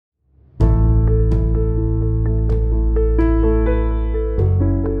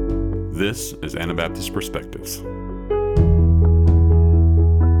This is Anabaptist Perspectives.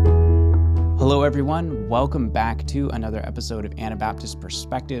 Hello, everyone. Welcome back to another episode of Anabaptist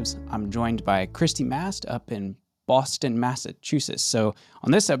Perspectives. I'm joined by Christy Mast up in Boston, Massachusetts. So on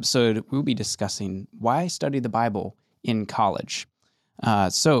this episode, we'll be discussing why study the Bible in college.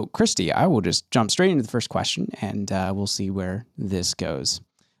 So Christy, I will just jump straight into the first question, and we'll see where this goes.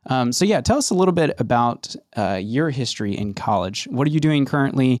 Tell us a little bit about your history in college. What are you doing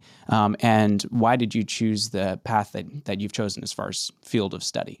currently, and why did you choose the path that you've chosen as far as field of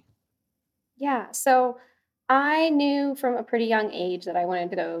study? Yeah, so I knew from a pretty young age that I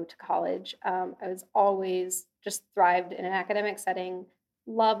wanted to go to college. I was always just thrived in an academic setting,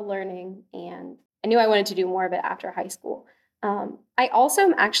 love learning, and I knew I wanted to do more of it after high school. I also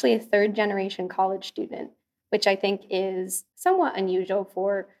am actually a third-generation college student, which I think is somewhat unusual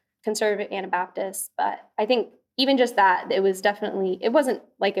for conservative Anabaptists, but I think even just that, it wasn't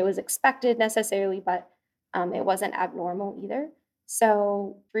like it was expected necessarily, but it wasn't abnormal either.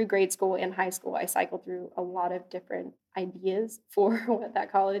 So through grade school and high school, I cycled through a lot of different ideas for what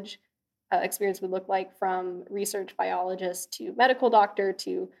that college experience would look like, from research biologist to medical doctor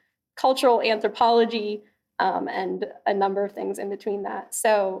to cultural anthropology, and a number of things in between that.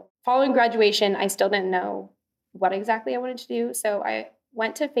 So following graduation, I still didn't know what exactly I wanted to do. So I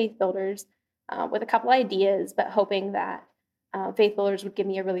went to Faith Builders with a couple ideas, but hoping that Faith Builders would give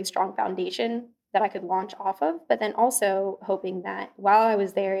me a really strong foundation that I could launch off of, but then also hoping that while I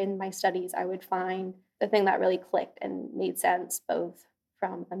was there in my studies, I would find the thing that really clicked and made sense, both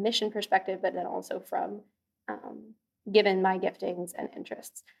from a mission perspective, but then also from given my giftings and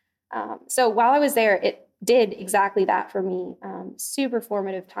interests. So while I was there, it did exactly that for me. Super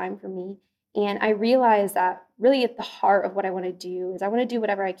formative time for me. And I realized that really at the heart of what I want to do is I want to do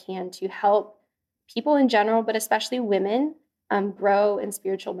whatever I can to help people in general, but especially women, grow in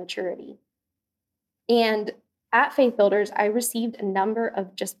spiritual maturity. And at Faith Builders, I received a number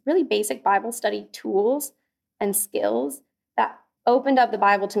of just really basic Bible study tools and skills that opened up the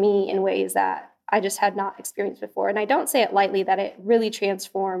Bible to me in ways that I just had not experienced before. And I don't say it lightly that it really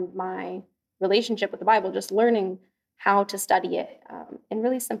transformed my relationship with the Bible, just learning how to study it in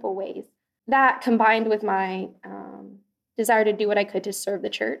really simple ways. That combined with my desire to do what I could to serve the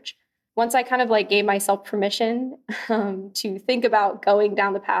church. Once I kind of gave myself permission to think about going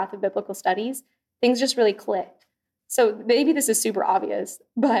down the path of biblical studies, things just really clicked. So maybe this is super obvious,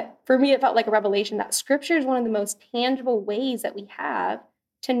 but for me, it felt like a revelation that Scripture is one of the most tangible ways that we have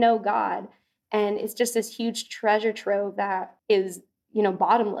to know God. And it's just this huge treasure trove that is,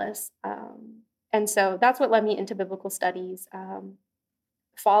 bottomless. And so that's what led me into biblical studies.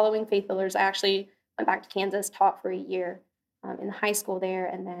 Following Faith Builders, I actually went back to Kansas, taught for a year in high school there,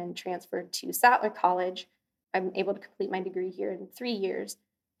 and then transferred to Sattler College. I'm able to complete my degree here in 3 years.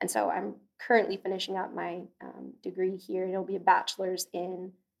 And so I'm currently finishing up my degree here. It'll be a bachelor's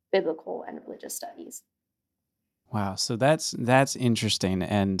in biblical and religious studies. Wow, so that's interesting.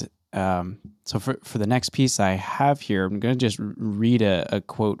 And so for the next piece I have here, I'm going to just read a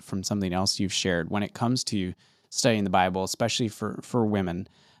quote from something else you've shared when it comes to studying the Bible, especially for women.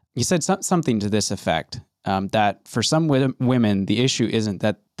 You said something to this effect, that for some women, the issue isn't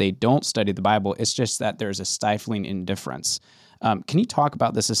that they don't study the Bible, it's just that there's a stifling indifference. Can you talk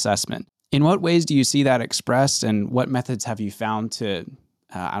about this assessment? In what ways do you see that expressed, and what methods have you found to,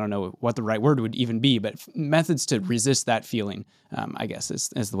 I don't know what the right word would even be, but methods to resist that feeling, I guess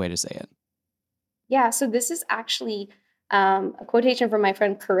is the way to say it. Yeah, so this is actually a quotation from my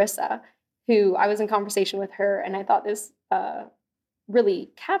friend Carissa, who I was in conversation with her, and I thought this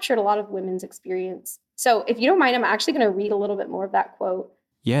really captured a lot of women's experience. So if you don't mind, I'm actually going to read a little bit more of that quote.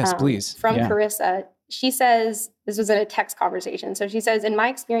 Yes, please. From Carissa. She says, this was in a text conversation. So she says, in my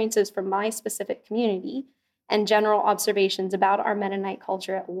experiences from my specific community and general observations about our Mennonite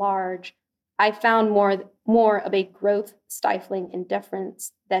culture at large, I found more of a growth stifling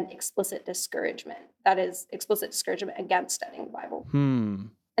indifference than explicit discouragement. That is, explicit discouragement against studying the Bible.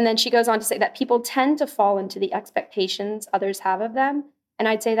 And then she goes on to say that people tend to fall into the expectations others have of them. And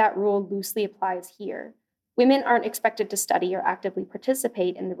I'd say that rule loosely applies here. Women aren't expected to study or actively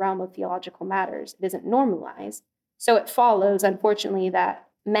participate in the realm of theological matters. It isn't normalized. So it follows, unfortunately, that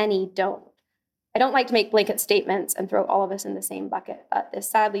many don't. I don't like to make blanket statements and throw all of us in the same bucket, but this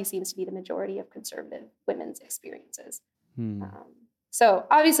sadly seems to be the majority of conservative women's experiences. So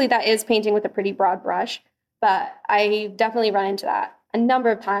obviously that is painting with a pretty broad brush, but I definitely run into that a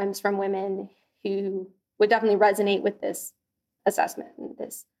number of times from women who would definitely resonate with this assessment and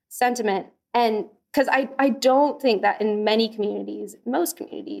this sentiment. And because I don't think that in most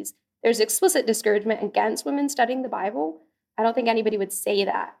communities, there's explicit discouragement against women studying the Bible. I don't think anybody would say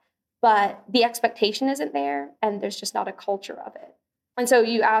that. but the expectation isn't there, and there's just not a culture of it. And so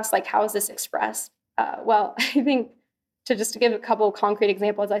you ask, like, how is this expressed? Well, I think to give a couple of concrete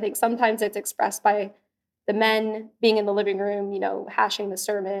examples, I think sometimes it's expressed by the men being in the living room, hashing the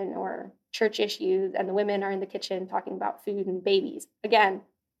sermon or church issues, and the women are in the kitchen talking about food and babies. Again,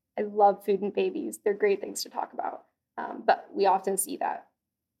 I love food and babies. They're great things to talk about. But we often see that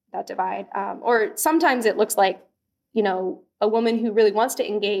divide. Or sometimes it looks like, a woman who really wants to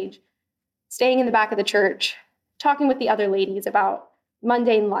engage, staying in the back of the church, talking with the other ladies about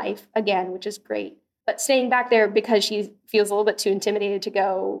mundane life, again, which is great, but staying back there because she feels a little bit too intimidated to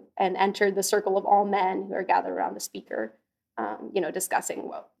go and enter the circle of all men who are gathered around the speaker, discussing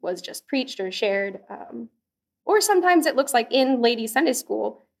what was just preached or shared. Or sometimes it looks like in ladies' Sunday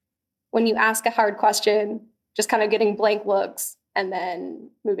school, when you ask a hard question, just kind of getting blank looks and then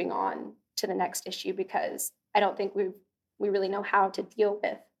moving on to the next issue, because I don't think we really know how to deal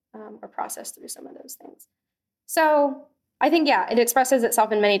with or process through some of those things. So I think, it expresses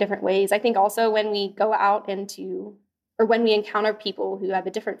itself in many different ways. I think also when we go out or when we encounter people who have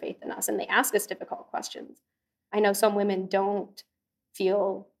a different faith than us and they ask us difficult questions, I know some women don't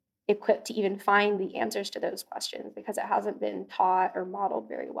feel equipped to even find the answers to those questions because it hasn't been taught or modeled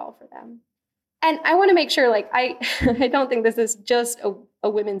very well for them. And I want to make sure, I don't think this is just a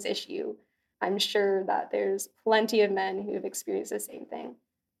women's issue. I'm sure that there's plenty of men who have experienced the same thing.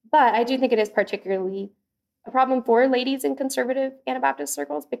 But I do think it is particularly a problem for ladies in conservative Anabaptist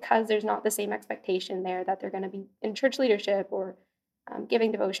circles because there's not the same expectation there that they're going to be in church leadership or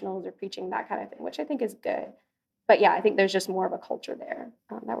giving devotionals or preaching, that kind of thing, which I think is good. But I think there's just more of a culture there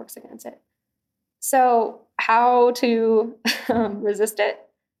that works against it. So how to resist it,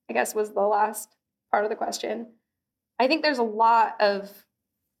 I guess, was the last part of the question. I think there's a lot of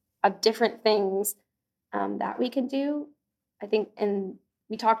different things that we can do. I think, and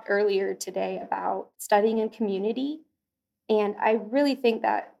we talked earlier today about studying in community. And I really think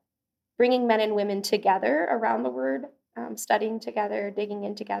that bringing men and women together around the word, studying together, digging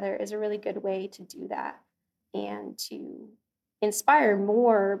in together is a really good way to do that and to inspire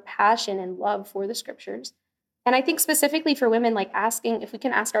more passion and love for the scriptures. And I think specifically for women, asking if we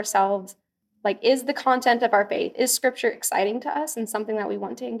can ask ourselves, is the content of our faith, is scripture exciting to us and something that we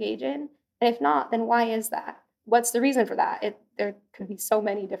want to engage in? And if not, then why is that? What's the reason for that? There could be so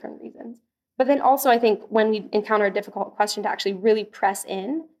many different reasons. But then also I think when we encounter a difficult question, to actually really press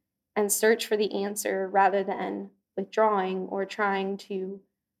in and search for the answer rather than withdrawing or trying to,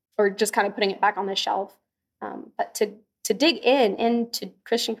 or just kind of putting it back on the shelf, but to dig into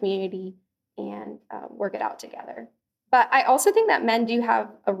Christian community and work it out together. But I also think that men do have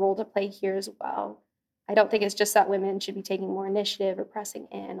a role to play here as well. I don't think it's just that women should be taking more initiative or pressing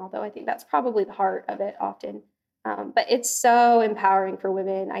in, although I think that's probably the heart of it often. But it's so empowering for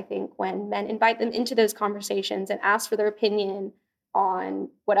women, I think, when men invite them into those conversations and ask for their opinion on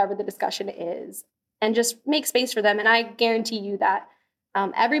whatever the discussion is and just make space for them. And I guarantee you that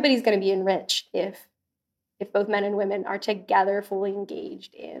everybody's going to be enriched if both men and women are together fully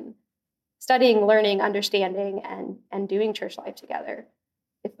engaged in studying, learning, understanding, and doing church life together,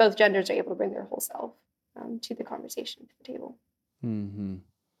 if both genders are able to bring their whole self to the conversation, to the table. Mm-hmm.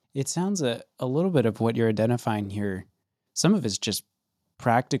 It sounds a little bit of what you're identifying here. Some of it's just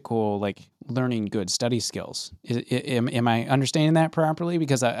practical, learning good study skills. Am I understanding that properly?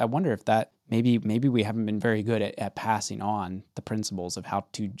 Because I wonder if that maybe we haven't been very good at passing on the principles of how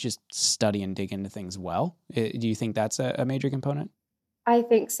to just study and dig into things well. Do you think that's a major component? I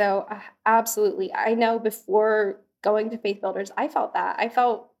think so. Absolutely. I know before going to Faith Builders, I felt that. I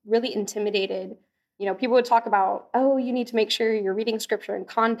felt really intimidated. People would talk about, oh, you need to make sure you're reading scripture in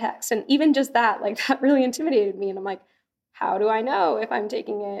context. And even just that, that really intimidated me. And I'm like, how do I know if I'm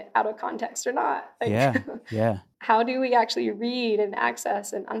taking it out of context or not? Yeah. How do we actually read and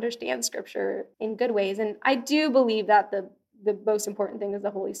access and understand scripture in good ways? And I do believe that the most important thing is the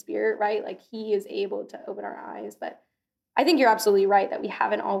Holy Spirit, right? He is able to open our eyes. But I think you're absolutely right that we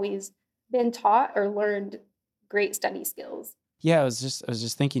haven't always been taught or learned great study skills. Yeah, I was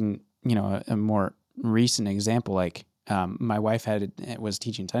just thinking, a more recent example, my wife was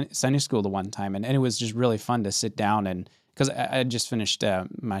teaching Sunday school the one time, and it was just really fun to sit down and, because I had just finished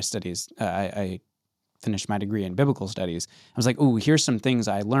my studies, I finished my degree in biblical studies. I was like, oh, here's some things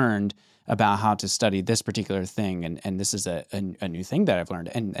I learned about how to study this particular thing, and this is a new thing that I've learned,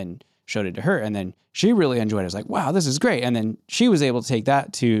 and showed it to her, and then she really enjoyed it. I was like, wow, this is great. And then she was able to take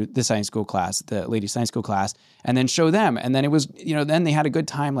that to the science school class, the ladies' science school class, and then show them. And then it was, then they had a good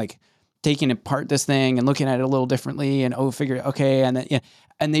time taking apart this thing and looking at it a little differently and figure, okay. And then,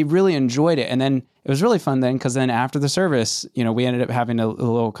 and they really enjoyed it. And then it was really fun then, because then after the service, we ended up having a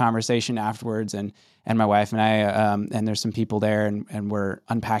little conversation afterwards, and my wife and I, and there's some people there, and we're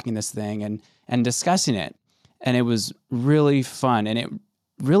unpacking this thing and discussing it. And it was really fun. And it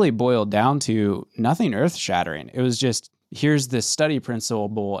really boiled down to nothing earth shattering. It was just, here's this study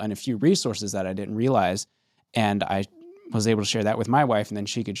principle and a few resources that I didn't realize. And I was able to share that with my wife, and then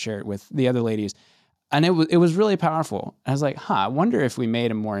she could share it with the other ladies. And it was really powerful. I was like, I wonder if we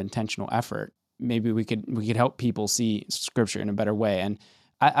made a more intentional effort, maybe we could help people see Scripture in a better way. And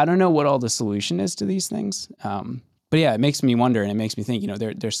I don't know what all the solution is to these things. But yeah, it makes me wonder, and it makes me think,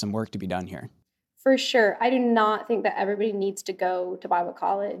 there's some work to be done here. For sure. I do not think that everybody needs to go to Bible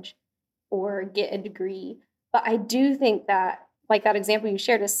college or get a degree. But I do think that, like that example you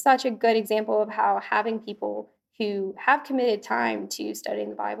shared, is such a good example of how having people who have committed time to studying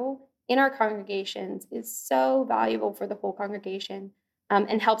the Bible in our congregations is so valuable for the whole congregation,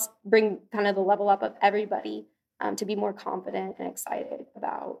 and helps bring kind of the level up of everybody, to be more confident and excited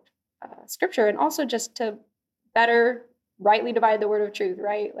about Scripture, and also just to better rightly divide the word of truth,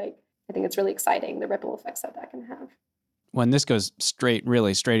 right? Like, I think it's really exciting, the ripple effects that can have. Well, and this goes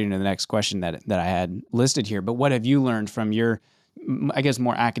really straight into the next question that I had listed here. But what have you learned from your, I guess,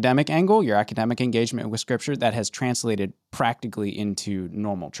 more academic angle, your academic engagement with Scripture, that has translated practically into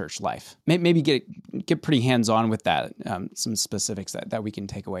normal church life? Maybe get pretty hands-on with that, some specifics that we can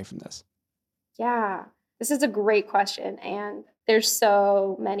take away from this. Yeah, this is a great question. And there's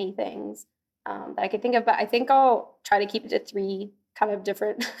so many things that I could think of, but I think I'll try to keep it to three kind of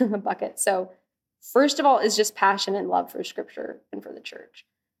different buckets. So first of all is just passion and love for Scripture and for the church.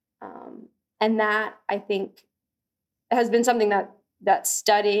 And that, I think, has been something that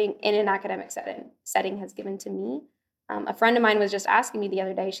studying in an academic setting has given to me. A friend of mine was just asking me the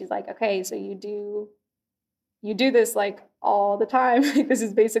other day, she's like, okay, so you do this like all the time. Like, this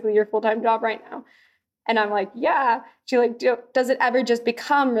is basically your full-time job right now. And I'm like, yeah. She like, does it ever just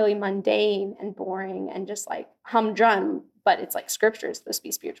become really mundane and boring and just like humdrum? But it's like Scripture is supposed to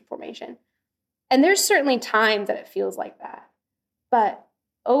be spiritual formation. And there's certainly times that it feels like that. But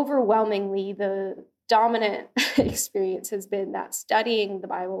overwhelmingly, the dominant experience has been that studying the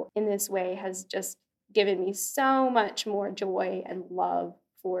Bible in this way has just given me so much more joy and love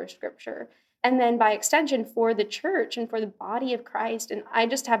for Scripture. And then by extension for the church and for the body of Christ. And I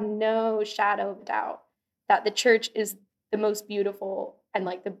just have no shadow of doubt that the church is the most beautiful and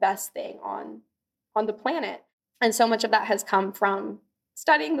like the best thing on the planet. And so much of that has come from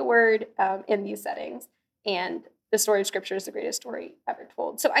studying the word in these settings. And the story of Scripture is the greatest story ever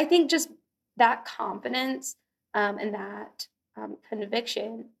told. So I think just that confidence and that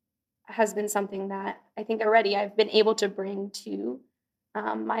conviction has been something that I think already I've been able to bring to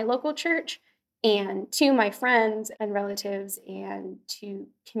my local church and to my friends and relatives, and to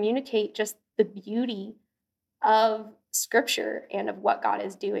communicate just the beauty of Scripture and of what God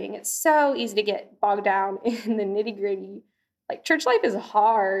is doing. It's so easy to get bogged down in the nitty-gritty. Like, church life is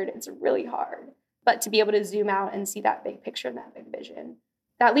hard. It's really hard. But to be able to zoom out and see that big picture and that big vision,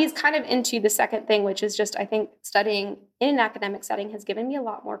 that leads kind of into the second thing, which is just, I think, studying in an academic setting has given me a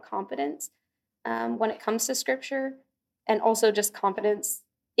lot more confidence when it comes to Scripture, and also just confidence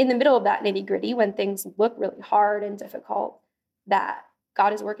in the middle of that nitty-gritty when things look really hard and difficult, that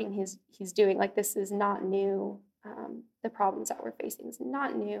God is working. He's doing, like, this is not new. The problems that we're facing is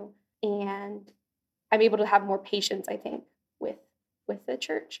not new. And I'm able to have more patience, I think, with the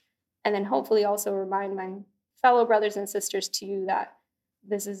church. And then hopefully also remind my fellow brothers and sisters too that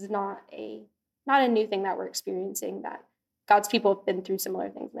this is not a new thing that we're experiencing, that God's people have been through similar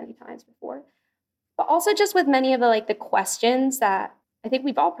things many times before. But also just with many of the questions that I think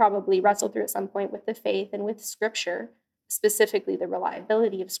we've all probably wrestled through at some point with the faith and with Scripture, specifically the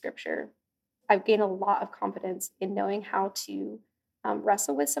reliability of Scripture. I've gained a lot of confidence in knowing how to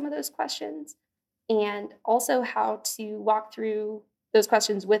wrestle with some of those questions, and also how to walk through those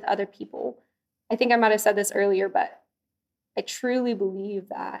questions with other people. I think I might have said this earlier, but I truly believe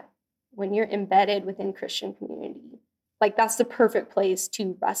that when you're embedded within Christian community, like, that's the perfect place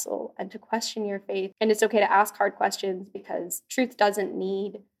to wrestle and to question your faith. And it's okay to ask hard questions, because truth doesn't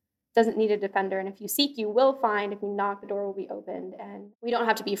need a defender. And if you seek, you will find. If you knock, the door will be opened. And we don't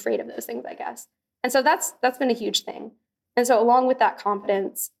have to be afraid of those things, I guess. And so that's been a huge thing. And so along with that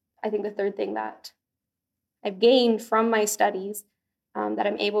confidence, I think the third thing that I've gained from my studies that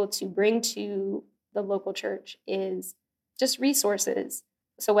I'm able to bring to the local church is just resources.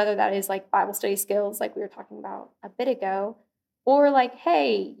 So whether that is like Bible study skills, like we were talking about a bit ago, or like,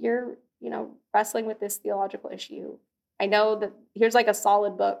 hey, you're, wrestling with this theological issue. I know that here's like a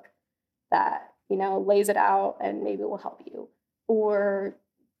solid book that, lays it out and maybe it will help you. Or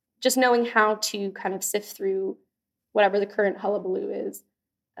just knowing how to kind of sift through whatever the current hullabaloo is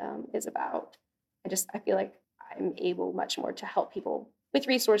about. I feel like I'm able much more to help people with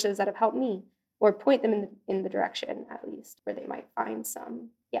resources that have helped me, or point them in the direction, at least, where they might find some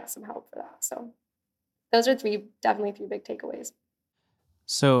help for that. So those are definitely three big takeaways.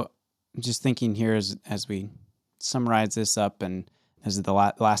 So just thinking here as we summarize this up, and this is the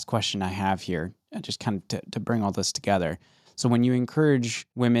last question I have here, just kind of to bring all this together. So when you encourage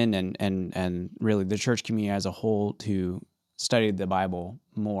women and really the church community as a whole to study the Bible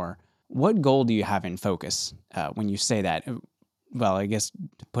more, what goal do you have in focus when you say that? Well, I guess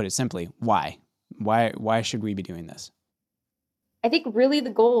to put it simply, why? Why should we be doing this? I think really the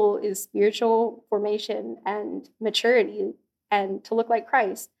goal is spiritual formation and maturity, and to look like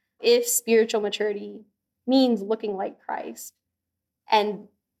Christ. If spiritual maturity means looking like Christ and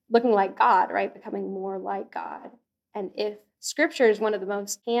looking like God, right? Becoming more like God. And if Scripture is one of the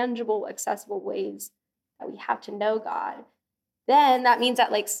most tangible, accessible ways that we have to know God, then that means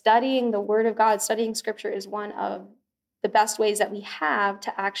that studying the Word of God, studying Scripture is one of the best ways that we have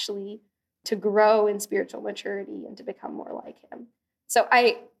to grow in spiritual maturity and to become more like Him. So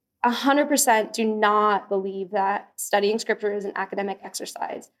I 100% do not believe that studying Scripture is an academic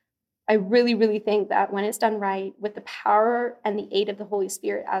exercise. I really, really think that when it's done right, with the power and the aid of the Holy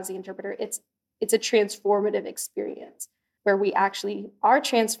Spirit as the interpreter, it's a transformative experience where we actually are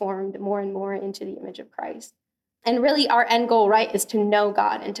transformed more and more into the image of Christ. And really our end goal, right, is to know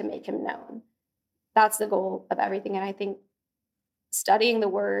God and to make Him known. That's the goal of everything. And I think studying the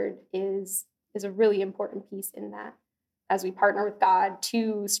Word is a really important piece in that, as we partner with God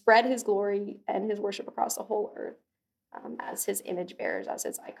to spread His glory and His worship across the whole earth, as His image bearers, as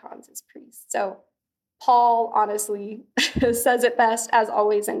His icons, His priests. So Paul honestly says it best, as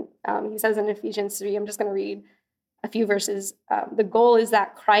always, and he says in Ephesians 3, I'm just going to read a few verses. The goal is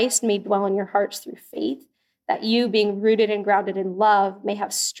that Christ may dwell in your hearts through faith, that you, being rooted and grounded in love, may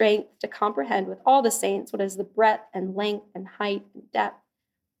have strength to comprehend with all the saints what is the breadth and length and height and depth,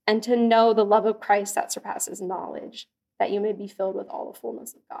 and to know the love of Christ that surpasses knowledge, that you may be filled with all the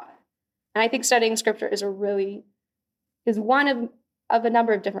fullness of God. And I think studying Scripture is one of a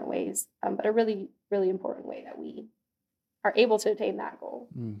number of different ways, but a really, really important way that we are able to attain that goal.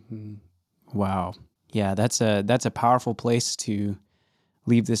 Mm-hmm. Wow. Yeah, that's a powerful place to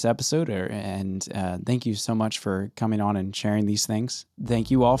leave this episode. And thank you so much for coming on and sharing these things.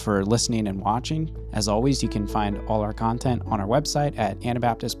 Thank you all for listening and watching. As always, you can find all our content on our website at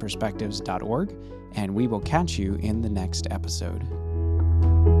anabaptistperspectives.org, and we will catch you in the next episode.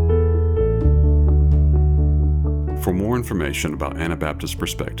 For more information about Anabaptist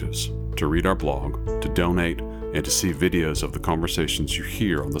Perspectives, to read our blog, to donate, and to see videos of the conversations you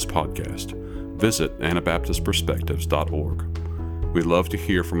hear on this podcast, visit anabaptistperspectives.org. We'd love to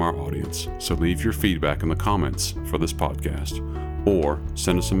hear from our audience, so leave your feedback in the comments for this podcast, or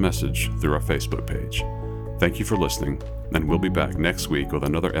send us a message through our Facebook page. Thank you for listening, and we'll be back next week with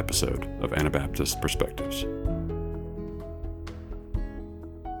another episode of Anabaptist Perspectives.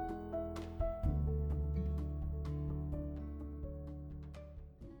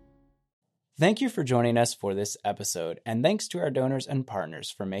 Thank you for joining us for this episode, and thanks to our donors and partners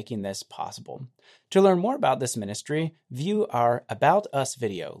for making this possible. To learn more about this ministry, view our About Us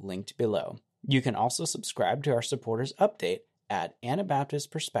video linked below. You can also subscribe to our supporters update at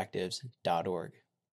anabaptistperspectives.org.